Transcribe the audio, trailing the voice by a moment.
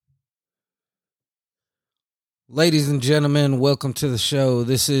Ladies and gentlemen, welcome to the show.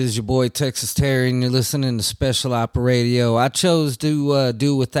 This is your boy Texas Terry, and you're listening to Special Opera Radio. I chose to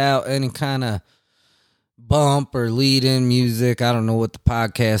do without any kind of bump or lead-in music. I don't know what the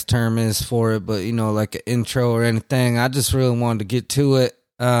podcast term is for it, but, like an intro or anything. I just really wanted to get to it.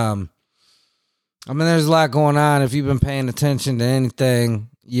 There's a lot going on. If you've been paying attention to anything,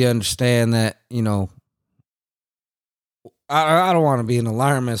 you understand that, I don't want to be an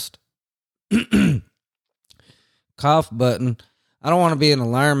alarmist. Cough button. I don't want to be an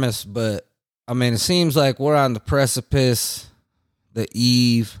alarmist, but it seems like we're on the precipice, the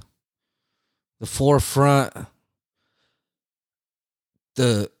eve, the forefront,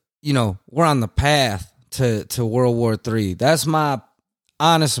 we're on the path to World War III. That's my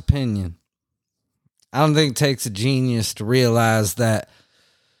honest opinion. I don't think it takes a genius to realize that,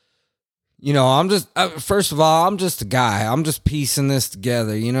 I'm just a guy. I'm just piecing this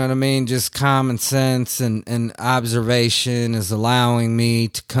together. You know what I mean? Just common sense and observation is allowing me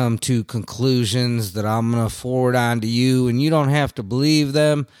to come to conclusions that I'm going to forward on to you, and you don't have to believe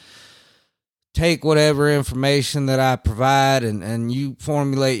them. Take whatever information that I provide and you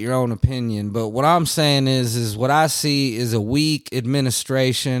formulate your own opinion. But what I'm saying is what I see is a weak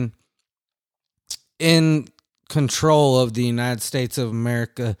administration in control of the United States of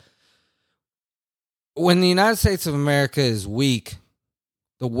America. When the United States of America is weak,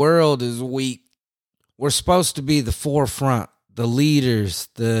 the world is weak. We're supposed to be the forefront, the leaders,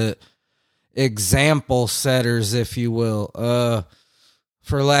 the example setters, if you will,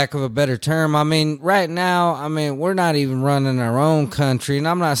 for lack of a better term. Right now, we're not even running our own country, and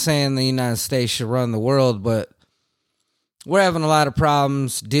I'm not saying the United States should run the world, but we're having a lot of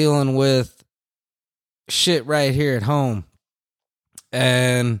problems dealing with shit right here at home.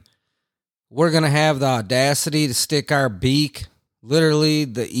 And we're going to have the audacity to stick our beak, literally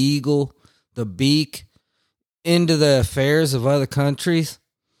the eagle, the beak, into the affairs of other countries.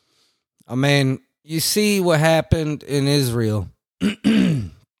 You see what happened in Israel.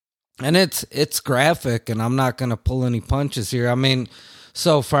 And it's graphic, and I'm not going to pull any punches here.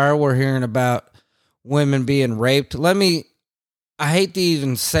 So far we're hearing about women being raped. I hate to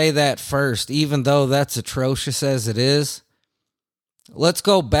even say that first, even though that's atrocious as it is. Let's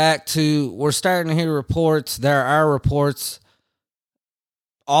go back to, we're starting to hear reports. There are reports,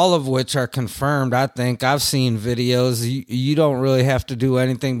 all of which are confirmed, I think. I've seen videos. You don't really have to do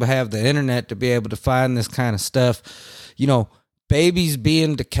anything but have the internet to be able to find this kind of stuff. Babies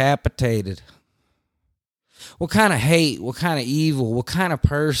being decapitated. What kind of hate, what kind of evil, what kind of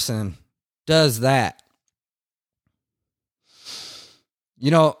person does that?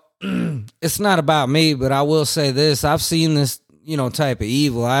 It's not about me, but I will say this. I've seen this type of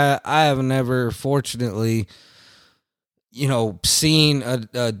evil. I have never, fortunately, seen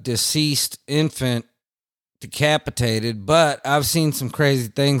a deceased infant decapitated, but I've seen some crazy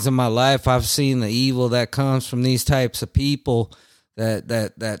things in my life. I've seen the evil that comes from these types of people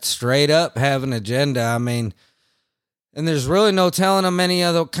that straight up have an agenda. And there's really no telling them any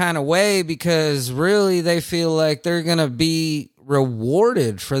other kind of way, because really they feel like they're going to be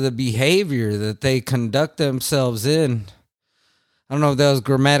rewarded for the behavior that they conduct themselves in. I don't know if that was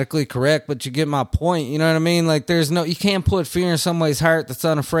grammatically correct, but you get my point. You know what I mean? Like, you can't put fear in somebody's heart that's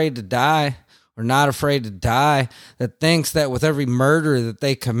unafraid to die or not afraid to die, that thinks that with every murder that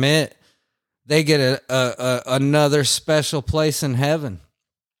they commit, they get another special place in heaven.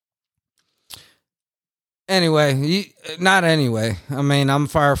 Anyway, I'm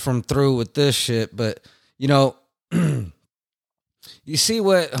far from through with this shit, but, you see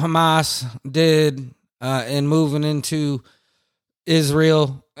what Hamas did in moving into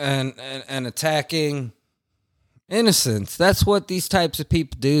Israel and attacking innocents. That's what these types of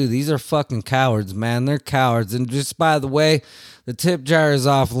people do. These are fucking cowards, man. They're cowards. And just by the way, the tip jar is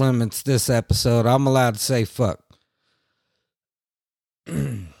off limits this episode. I'm allowed to say fuck.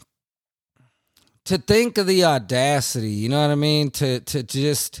 To think of the audacity, you know what I mean? To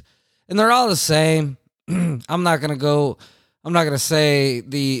just, and they're all the same. I'm not going to say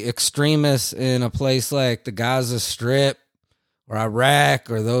the extremists in a place like the Gaza Strip or Iraq,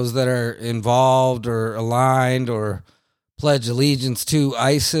 or those that are involved or aligned or pledge allegiance to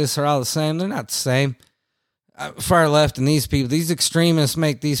ISIS, are all the same. They're not the same. Far left and these people, these extremists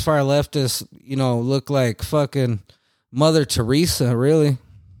make these far leftists, look like fucking Mother Teresa, really.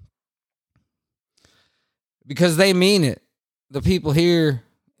 Because they mean it. The people here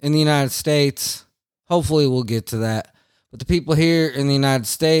in the United States, hopefully we'll get to that, but the people here in the United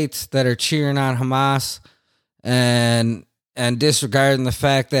States that are cheering on Hamas and disregarding the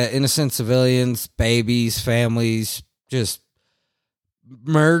fact that innocent civilians, babies, families, just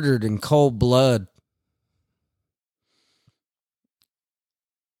murdered in cold blood.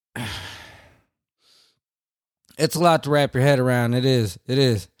 It's a lot to wrap your head around. It is.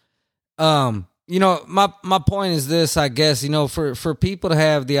 My point is this, I guess, for people to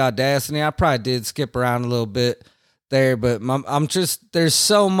have the audacity, I probably did skip around a little bit there, but there's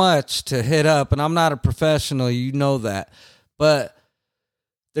so much to hit up, and I'm not a professional, you know that, but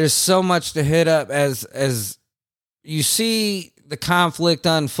there's so much to hit up as you see the conflict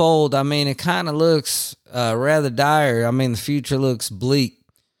unfold. I mean, it kind of looks rather dire. I mean, the future looks bleak.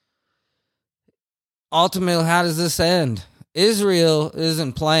 Ultimately, how does this end? Israel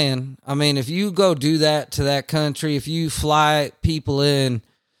isn't playing. I mean, if you go do that to that country, if you fly people in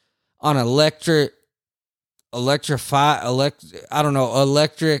on electric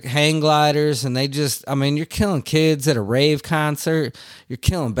hang gliders, and you're killing kids at a rave concert, you're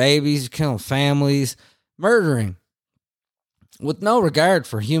killing babies, you're killing families, murdering with no regard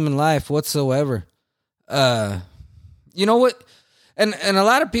for human life whatsoever. You know what? And a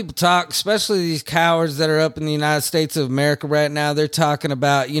lot of people talk, especially these cowards that are up in the United States of America right now, they're talking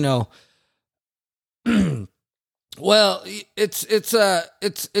about, well,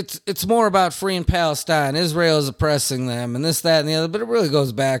 it's more about freeing Palestine. Israel is oppressing them and this, that, and the other, but it really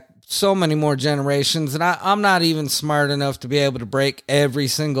goes back so many more generations. And I'm not even smart enough to be able to break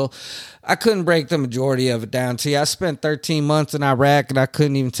I couldn't break the majority of it down to you. I spent 13 months in Iraq, and I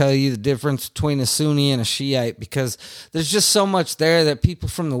couldn't even tell you the difference between a Sunni and a Shiite, because there's just so much there that people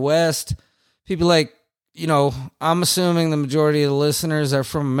from the West, people like, I'm assuming the majority of the listeners are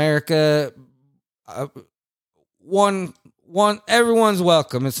from America. Everyone's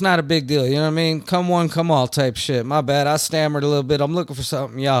welcome. It's not a big deal. You know what I mean? Come one, come all type shit. My bad. I stammered a little bit. I'm looking for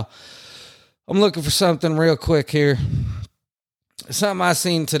something, y'all. I'm looking for something real quick here. Something I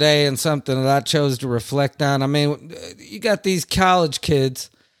seen today and something that I chose to reflect on. I mean, you got these college kids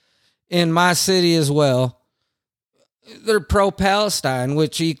in my city as well. They're pro-Palestine,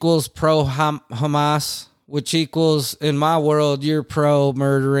 which equals pro-Hamas, which equals, in my world, you're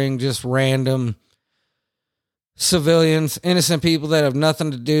pro-murdering just random civilians, innocent people that have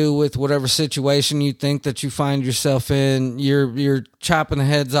nothing to do with whatever situation you think that you find yourself in. You're chopping the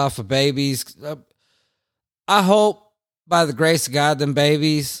heads off of babies. I hope, by the grace of God, them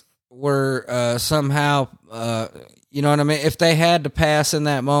babies were somehow, you know what I mean? If they had to pass in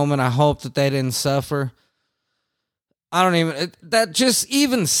that moment, I hope that they didn't suffer.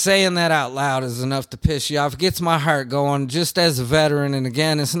 Even saying that out loud is enough to piss you off. It gets my heart going just as a veteran. And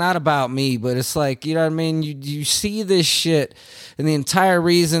again, it's not about me, but it's like, you know what I mean? You see this shit, and the entire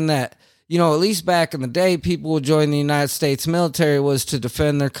reason that, at least back in the day, people would join the United States military was to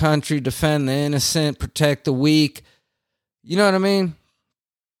defend their country, defend the innocent, protect the weak. You know what I mean?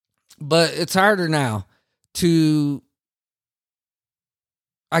 But it's harder now to,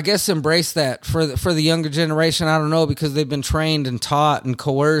 I guess, embrace that for the younger generation. I don't know, because they've been trained and taught and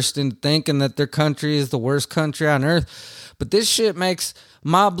coerced into thinking that their country is the worst country on earth. But this shit makes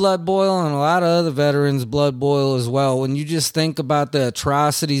my blood boil, and a lot of other veterans' blood boil as well, when you just think about the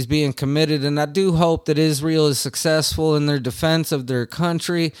atrocities being committed. And I do hope that Israel is successful in their defense of their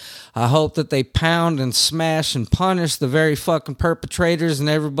country. I hope that they pound and smash and punish the very fucking perpetrators and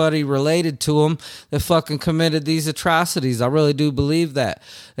everybody related to them that fucking committed these atrocities. I really do believe that.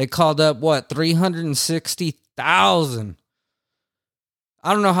 They called up, 360,000.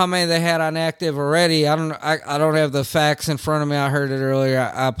 I don't know how many they had on active already. I don't have the facts in front of me. I heard it earlier.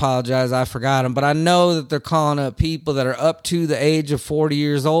 I apologize. I forgot them. But I know that they're calling up people that are up to the age of 40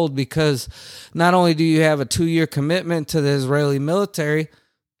 years old, because not only do you have a 2-year commitment to the Israeli military,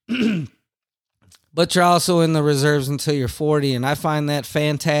 but you're also in the reserves until you're 40. And I find that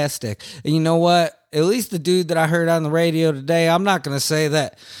fantastic. And you know what? At least the dude that I heard on the radio today, I'm not going to say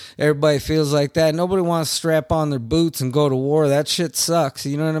that everybody feels like that. Nobody wants to strap on their boots and go to war. That shit sucks.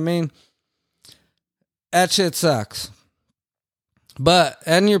 You know what I mean? That shit sucks.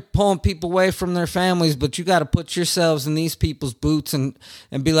 And you're pulling people away from their families, but you got to put yourselves in these people's boots and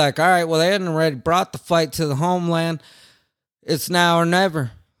be like, all right, well, they hadn't already brought the fight to the homeland. It's now or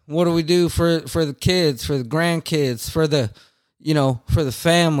never. What do we do for the kids, for the grandkids, for the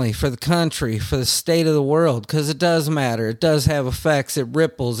family, for the country, for the state of the world? Because it does matter. It does have effects. It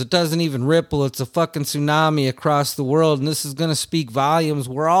ripples. It doesn't even ripple. It's a fucking tsunami across the world, and this is going to speak volumes.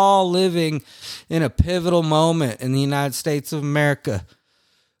 We're all living in a pivotal moment in the United States of America.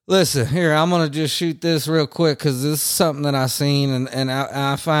 Listen, here, I'm going to just shoot this real quick because this is something that I've seen, and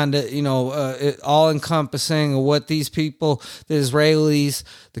I find it, it all encompassing of what these people, the Israelis,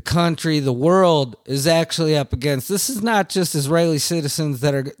 the country, the world is actually up against. This is not just Israeli citizens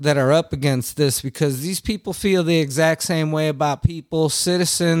that are up against this, because these people feel the exact same way about people,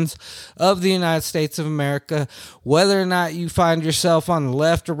 citizens of the United States of America, whether or not you find yourself on the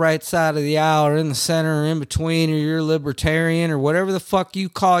left or right side of the aisle or in the center or in between, or you're libertarian or whatever the fuck you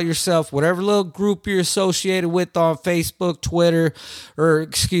call yourself, whatever little group you're associated with on Facebook, Twitter, or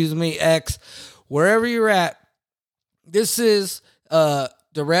X, wherever you're at. This is a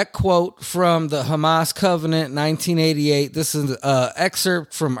direct quote from the Hamas Covenant 1988. This is an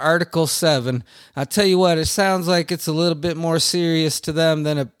excerpt from Article 7. I tell you what, it sounds like it's a little bit more serious to them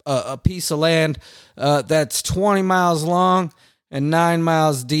than a piece of land that's 20 miles long and 9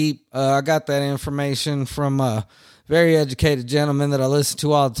 miles deep. I got that information from very educated gentleman that I listen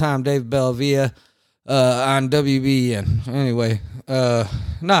to all the time, Dave Bellavia, on WBN. Anyway,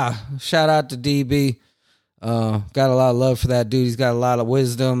 shout out to DB. Got a lot of love for that dude. He's got a lot of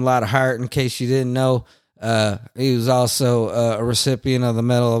wisdom, a lot of heart, in case you didn't know. He was also a recipient of the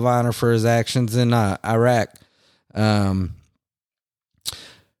Medal of Honor for his actions in Iraq.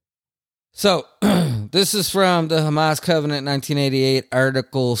 So this is from the Hamas Covenant 1988,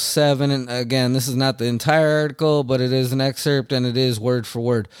 Article 7. And again, this is not the entire article, but it is an excerpt, and it is word for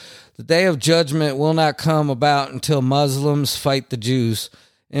word. The day of judgment will not come about until Muslims fight the Jews,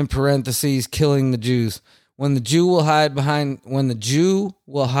 in parentheses, killing the Jews. When the Jew will hide behind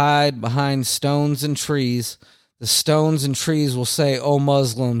stones and trees, the stones and trees will say, "O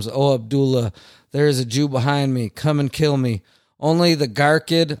Muslims, O Abdullah, there is a Jew behind me. Come and kill me." Only the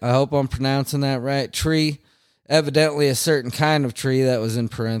Garkid, I hope I'm pronouncing that right, tree, evidently a certain kind of tree that was in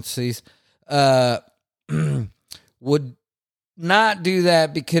parentheses, would not do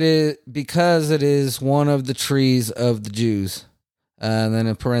that because it is one of the trees of the Jews. And then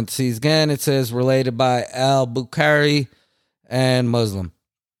in parentheses again, it says related by al-Bukhari and Muslim.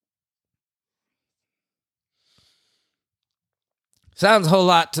 Sounds a whole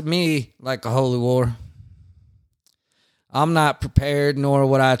lot to me like a holy war. I'm not prepared, nor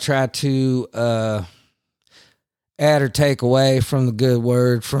would I try to add or take away from the good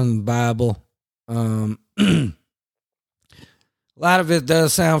word from the Bible. A lot of it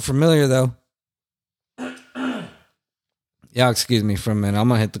does sound familiar, though. Y'all excuse me for a minute. I'm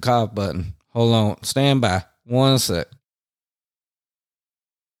going to hit the cough button. Hold on. Stand by. 1 sec.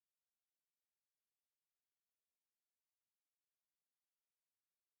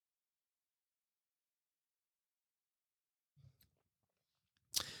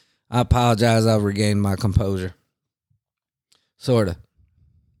 I apologize. I've regained my composure. Sort of.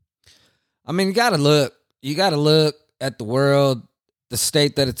 I mean, you got to look. You got to look at the world, the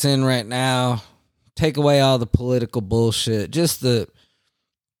state that it's in right now. Take away all the political bullshit. Just the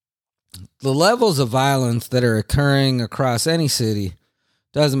levels of violence that are occurring across any city.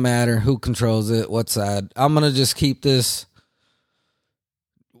 Doesn't matter who controls it, what side. I'm going to just keep this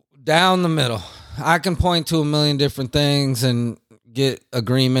down the middle. I can point to a million different things and get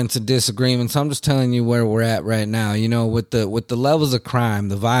agreements and disagreements. I'm just telling you where we're at right now. You know, with the levels of crime,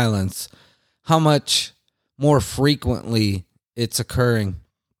 the violence, how much more frequently it's occurring.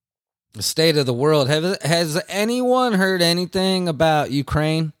 The state of the world. Has anyone heard anything about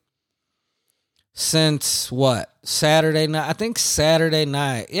Ukraine since what? Saturday night? I think Saturday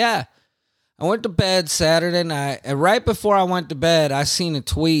night. Yeah. I went to bed Saturday night, and right before I went to bed, I seen a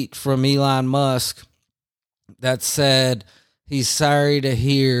tweet from Elon Musk that said he's sorry to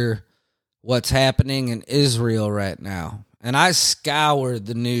hear what's happening in Israel right now. And I scoured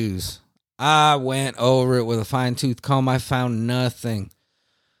the news. I went over it with a fine-tooth comb. I found nothing.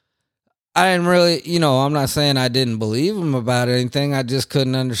 I didn't really, I'm not saying I didn't believe him about anything. I just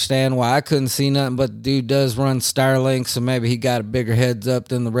couldn't understand why. I couldn't see nothing, but the dude does run Starlink, so maybe he got a bigger heads up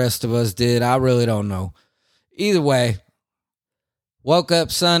than the rest of us did. I really don't know. Either way, woke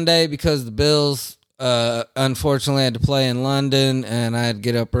up Sunday because the Bills unfortunately had to play in London, and I had to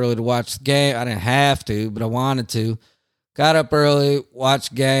get up early to watch the game. I didn't have to, but I wanted to. Got up early, watched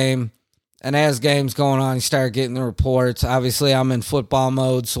the game. And as game's going on, you start getting the reports. Obviously, I'm in football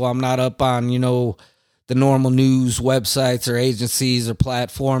mode, so I'm not up on, the normal news websites or agencies or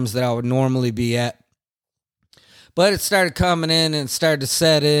platforms that I would normally be at. But it started coming in and started to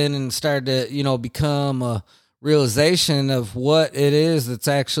set in and started to, become a realization of what it is that's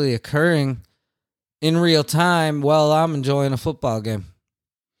actually occurring in real time while I'm enjoying a football game.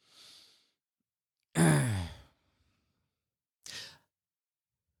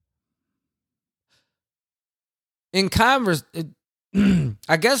 In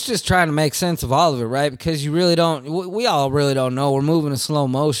I guess just trying to make sense of all of it, right? Because you really don't, we all really don't know. We're moving in slow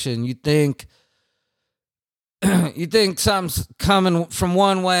motion. You think something's coming from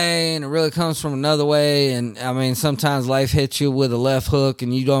one way and it really comes from another way. And I mean, sometimes life hits you with a left hook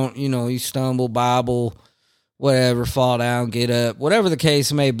and you don't, you stumble, bobble, whatever, fall down, get up, whatever the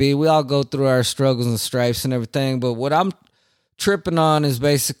case may be. We all go through our struggles and stripes and everything. But what I'm tripping on is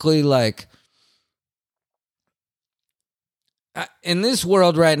basically like, in this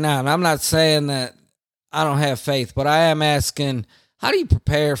world right now, and I'm not saying that I don't have faith, but I am asking, how do you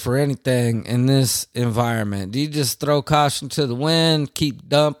prepare for anything in this environment? Do you just throw caution to the wind, keep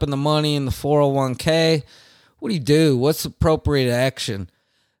dumping the money in the 401k? What do you do? What's appropriate action?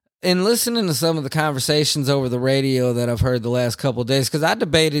 And listening to some of the conversations over the radio that I've heard the last couple of days, because I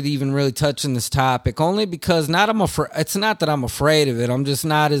debated even really touching this topic, only because it's not that I'm afraid of it. I'm just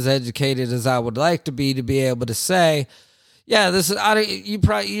not as educated as I would like to be able to say, yeah, you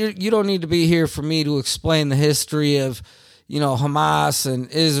don't need to be here for me to explain the history of, Hamas and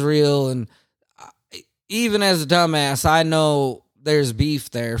Israel. And even as a dumbass, I know there's beef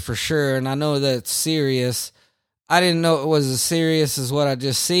there for sure. And I know that it's serious. I didn't know it was as serious as what I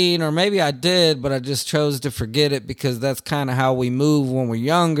just seen, or maybe I did, but I just chose to forget it because that's kind of how we move when we're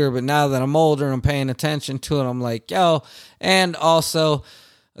younger. But now that I'm older and I'm paying attention to it, I'm like, yo, and also,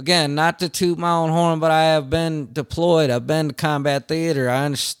 again, not to toot my own horn, but I have been deployed. I've been to combat theater. I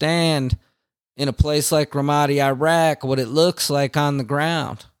understand in a place like Ramadi, Iraq, what it looks like on the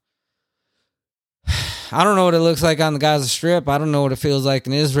ground. I don't know what it looks like on the Gaza Strip. I don't know what it feels like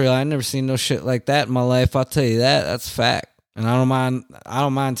in Israel. I never seen no shit like that in my life. I'll tell you that. That's a fact. And I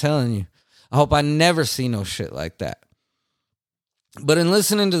don't mind telling you. I hope I never see no shit like that. But in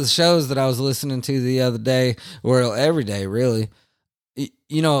listening to the shows that I was listening to the other day, or every day really,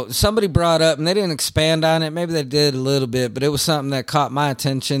 somebody brought up, and they didn't expand on it. Maybe they did a little bit, but it was something that caught my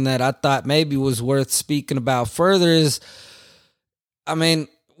attention that I thought maybe was worth speaking about further is, I mean,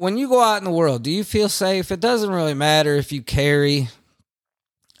 when you go out in the world, do you feel safe? It doesn't really matter if you carry.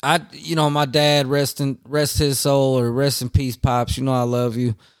 My dad, rest his soul, or rest in peace, Pops. I love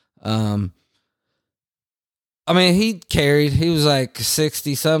you. He carried. He was like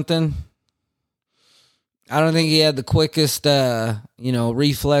 60 something. I don't think he had the quickest,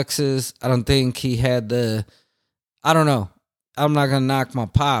 reflexes. I don't think he had I don't know. I'm not going to knock my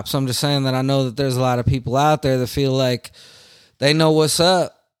pops. I'm just saying that I know that there's a lot of people out there that feel like they know what's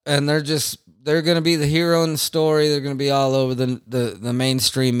up, and they're going to be the hero in the story. They're going to be all over the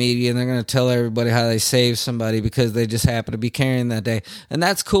mainstream media, and they're going to tell everybody how they saved somebody because they just happen to be carrying that day. And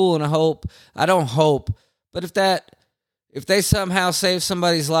that's cool, and I don't hope, but if they somehow save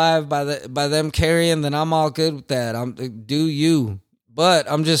somebody's life by them carrying, then I'm all good with that. Do you.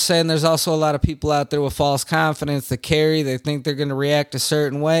 But I'm just saying there's also a lot of people out there with false confidence that carry. They think they're going to react a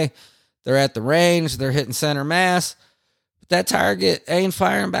certain way. They're at the range. They're hitting center mass. But that target ain't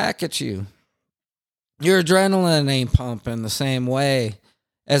firing back at you. Your adrenaline ain't pumping the same way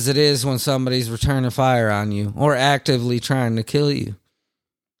as it is when somebody's returning fire on you or actively trying to kill you.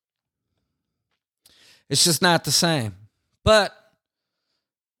 It's just not the same. But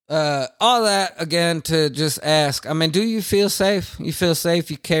all that, again, to just ask, do you feel safe? You feel safe?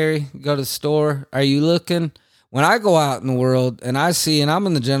 You carry? You go to the store? Are you looking? When I go out in the world and I see, and I'm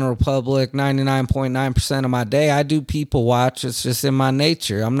in the general public 99.9% of my day, I do people watch. It's just in my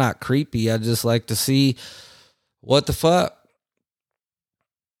nature. I'm not creepy. I just like to see what the fuck.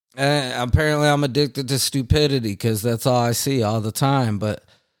 And apparently I'm addicted to stupidity because that's all I see all the time. But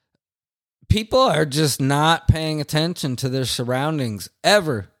people are just not paying attention to their surroundings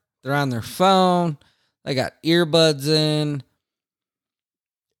ever. They're on their phone. They got earbuds in.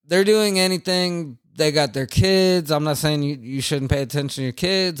 They're doing anything. They got their kids. I'm not saying you shouldn't pay attention to your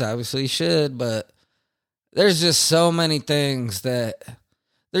kids. Obviously you should, but there's just so many things that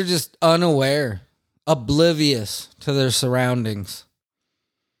they're just unaware, oblivious to their surroundings.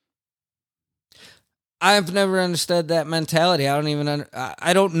 I've never understood that mentality.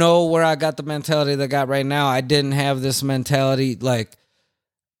 I don't know where I got the mentality that I got right now. I didn't have this mentality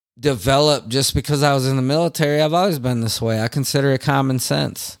developed just because I was in the military. I've always been this way. I consider it common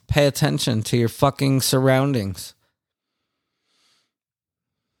sense. Pay attention to your fucking surroundings.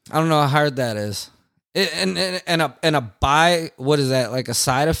 I don't know how hard that is. What is that, like a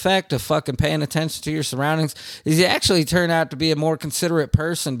side effect of fucking paying attention to your surroundings, is you actually turn out to be a more considerate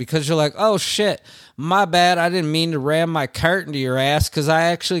person because you're like, oh shit, my bad, I didn't mean to ram my cart into your ass because I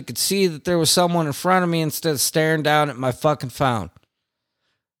actually could see that there was someone in front of me instead of staring down at my fucking phone.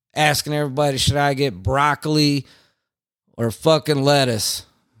 Asking everybody, should I get broccoli or fucking lettuce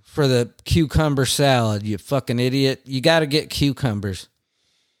for the cucumber salad, you fucking idiot. You got to get cucumbers.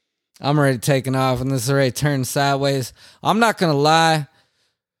 I'm already taking off and this is already turned sideways. I'm not going to lie.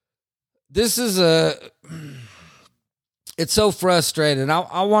 This is it's so frustrating.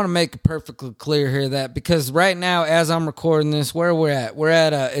 I want to make it perfectly clear here that because right now, as I'm recording this, where we're at,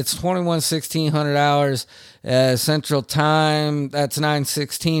 it's 21:16 hours Central Time. That's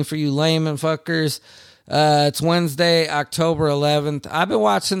 9:16 for you layman fuckers. It's Wednesday, October 11th. I've been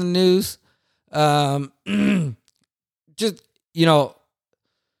watching the news. Just,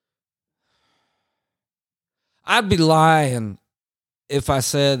 I'd be lying if I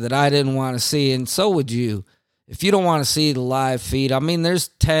said that I didn't want to see, and so would you. If you don't want to see the live feed, I mean, there's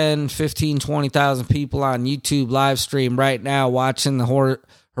 10, 15, 20,000 people on YouTube live stream right now watching the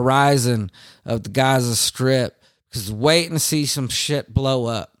horizon of the Gaza Strip because waiting to see some shit blow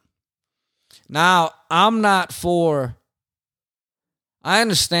up. Now, I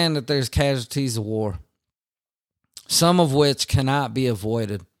understand that there's casualties of war, some of which cannot be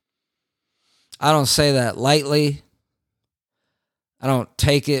avoided. I don't say that lightly. I don't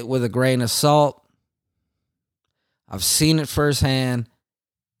take it with a grain of salt. I've seen it firsthand.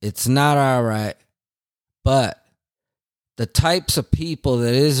 It's not all right. But the types of people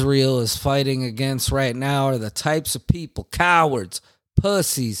that Israel is fighting against right now are the types of people, cowards,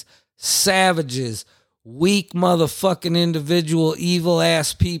 pussies, savages, weak motherfucking individual, evil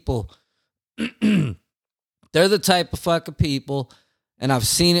ass people. They're the type of fucking people, and I've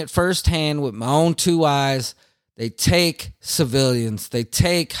seen it firsthand with my own two eyes. They take civilians, they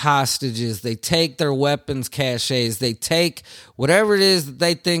take hostages, they take their weapons caches, they take whatever it is that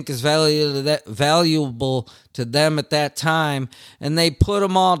they think is valuable to them at that time, and they put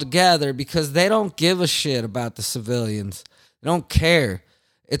them all together because they don't give a shit about the civilians. They don't care.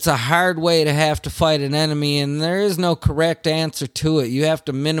 It's a hard way to have to fight an enemy, and there is no correct answer to it. You have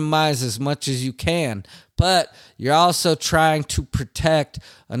to minimize as much as you can, but you're also trying to protect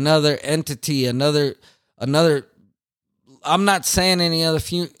another entity, another. I'm not saying any other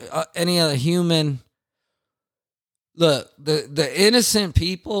human. Look, the innocent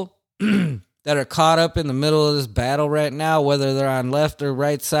people that are caught up in the middle of this battle right now, whether they're on left or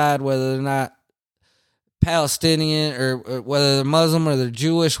right side, whether they're not Palestinian or whether they're Muslim or they're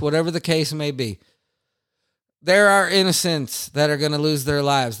Jewish, whatever the case may be, there are innocents that are going to lose their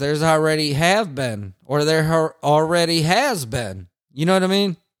lives. There's already have been, or there already has been. You know what I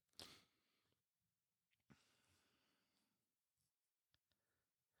mean?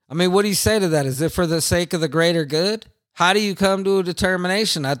 I mean, what do you say to that? Is it for the sake of the greater good? How do you come to a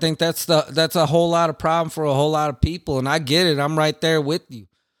determination? I think that's a whole lot of problem for a whole lot of people, and I get it. I'm right there with you.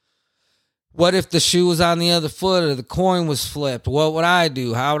 What if the shoe was on the other foot or the coin was flipped? What would I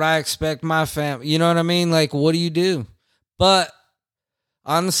do? How would I expect my family? You know what I mean? Like, what do you do? But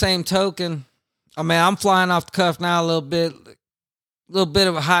on the same token, I mean, I'm flying off the cuff now a little bit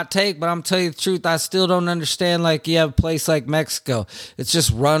of a hot take, but I'm telling you the truth, I still don't understand, like, you have a place like Mexico. It's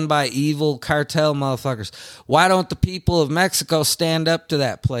just run by evil cartel motherfuckers. Why don't the people of Mexico stand up to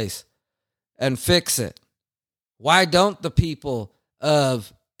that place and fix it? Why don't the people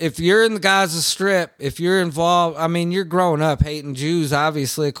of, if you're in the Gaza Strip, if you're involved, I mean, you're growing up hating Jews,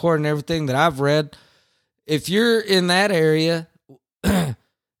 obviously, according to everything that I've read. If you're in that area,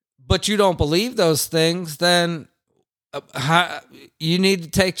 but you don't believe those things, then you need to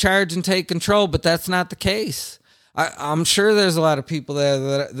take charge and take control, but that's not the case. I'm sure there's a lot of people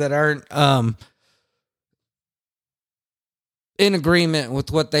there that aren't in agreement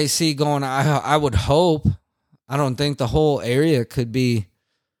with what they see going on. I would hope. I don't think the whole area could be.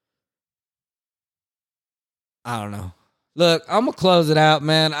 I don't know. Look, I'm gonna close it out,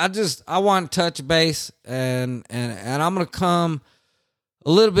 man. I want to touch base and I'm gonna come a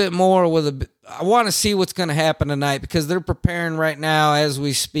little bit more with I want to see what's going to happen tonight because they're preparing right now as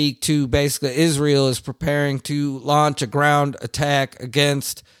we speak to basically Israel is preparing to launch a ground attack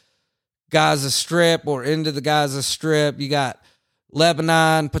against Gaza Strip or into the Gaza Strip. You got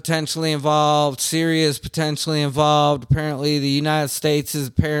Lebanon potentially involved. Syria is potentially involved. Apparently the United States is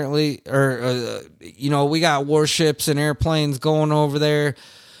we got warships and airplanes going over there.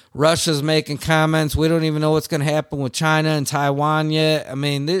 Russia's making comments. We don't even know what's going to happen with China and Taiwan yet. I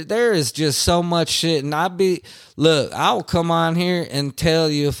mean, there is just so much shit. And I'll come on here and tell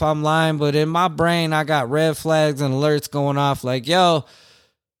you if I'm lying, but in my brain, I got red flags and alerts going off like, yo,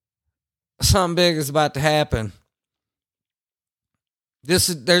 something big is about to happen.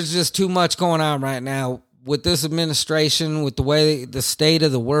 There's just too much going on right now with this administration, with the way the state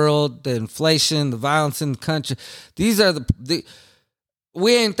of the world, the inflation, the violence in the country. These are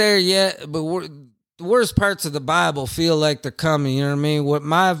we ain't there yet, but the worst parts of the Bible feel like they're coming. You know what I mean? What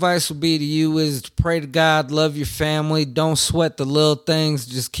my advice would be to you is to pray to God, love your family, don't sweat the little things.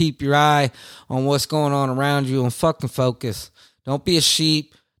 Just keep your eye on what's going on around you and fucking focus. Don't be a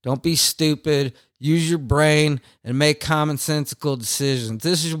sheep. Don't be stupid. Use your brain and make commonsensical decisions.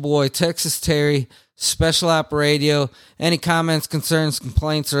 This is your boy, Texas Terry, Special Op Radio. Any comments, concerns,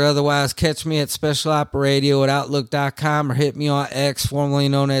 complaints, or otherwise, catch me at specialopradio@outlook.com or hit me on X, formerly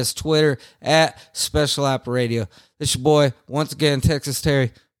known as Twitter, at Special Op Radio. This is your boy, once again, Texas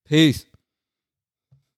Terry. Peace.